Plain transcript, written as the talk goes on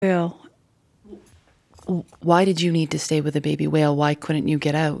whale. Why did you need to stay with the baby whale? Why couldn't you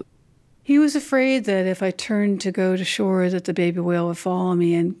get out? He was afraid that if I turned to go to shore, that the baby whale would follow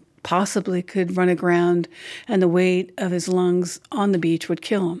me and possibly could run aground, and the weight of his lungs on the beach would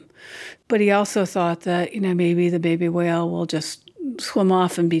kill him. But he also thought that, maybe the baby whale will just swim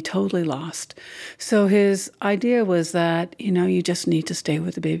off and be totally lost. So his idea was that, you just need to stay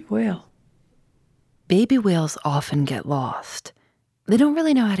with the baby whale. Baby whales often get lost. They don't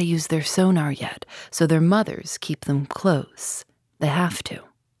really know how to use their sonar yet, so their mothers keep them close. They have to.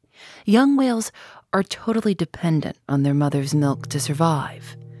 Young whales are totally dependent on their mother's milk to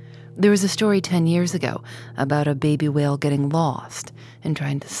survive. There was a story 10 years ago about a baby whale getting lost and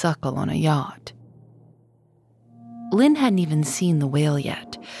trying to suckle on a yacht. Lynn hadn't even seen the whale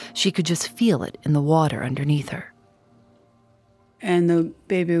yet. She could just feel it in the water underneath her. And the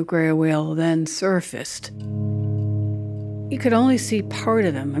baby gray whale then surfaced. You could only see part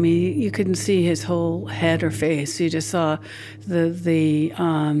of him. I mean, you couldn't see his whole head or face. You just saw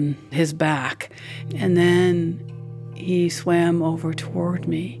his back. And then he swam over toward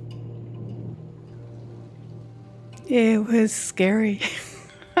me. It was scary.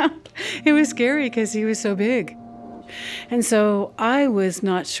 It was scary because he was so big. And so I was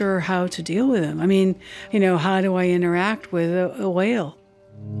not sure how to deal with him. I mean, how do I interact with a whale?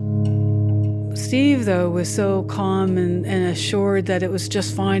 Steve, though, was so calm and assured that it was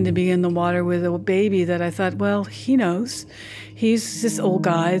just fine to be in the water with a baby that I thought, well, he knows. He's this old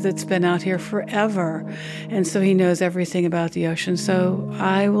guy that's been out here forever, and so he knows everything about the ocean. So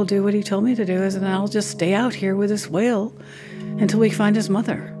I will do what he told me to do, and I'll just stay out here with this whale until we find his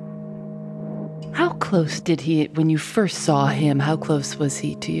mother. How close did he, when you first saw him, how close was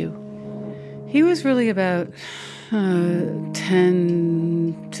he to you? He was really about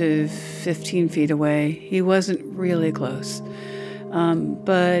 10 to 15 feet away. He wasn't really close.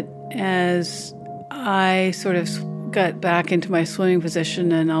 But as I sort of got back into my swimming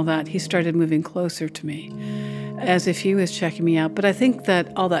position and all that, he started moving closer to me, as if he was checking me out. But I think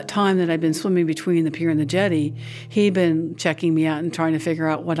that all that time that I'd been swimming between the pier and the jetty, he'd been checking me out and trying to figure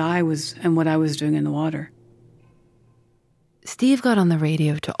out what I was doing in the water. Steve got on the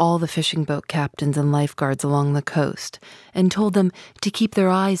radio to all the fishing boat captains and lifeguards along the coast and told them to keep their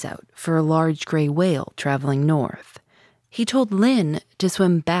eyes out for a large gray whale traveling north. He told Lynn to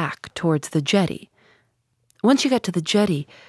swim back towards the jetty. Once you got to the jetty,